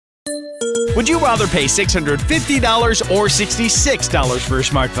Would you rather pay $650 or $66 for a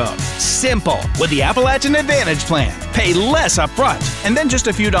smartphone? Simple. With the Appalachian Advantage plan. Pay less upfront and then just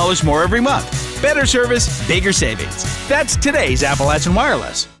a few dollars more every month. Better service, bigger savings. That's today's Appalachian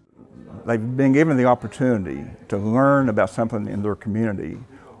Wireless. They've been given the opportunity to learn about something in their community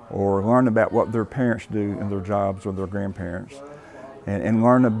or learn about what their parents do in their jobs or their grandparents and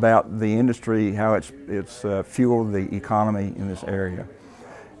learn about the industry, how it's fueled the economy in this area.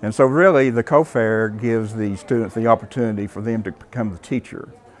 And so really the co-fair gives the students the opportunity for them to become the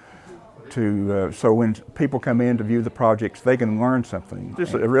teacher. So when people come in to view the projects, they can learn something.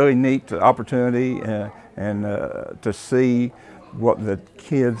 Just a really neat opportunity and to see what the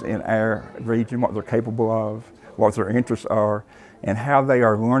kids in our region, what they're capable of, what their interests are, and how they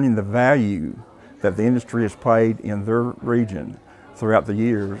are learning the value that the industry has played in their region throughout the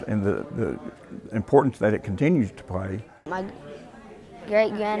years and the importance that it continues to play. My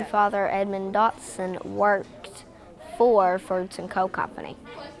great-grandfather Edmund Dotson worked for Ford's & Co. Company.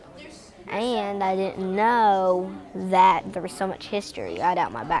 And I didn't know that there was so much history right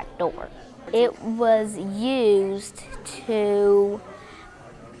out my back door. It was used to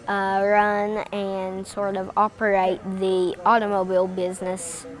run and sort of operate the automobile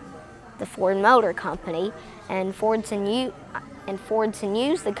business, the Ford Motor Company, and Fordson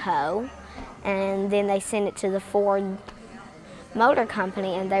used the Co. and then they sent it to the Ford Motor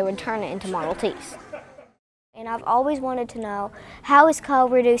Company and they would turn it into Model Ts. And I've always wanted to know, how is coal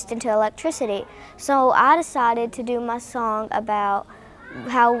reduced into electricity? So I decided to do my song about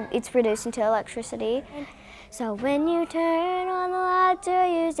how it's reduced into electricity. So when you turn on the lights,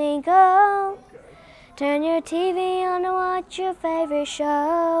 you're using coal. Turn your TV on to watch your favorite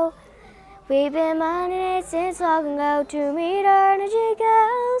show. We've been mining it since long ago to meet our energy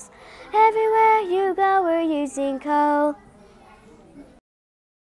goals. Everywhere you go, we're using coal.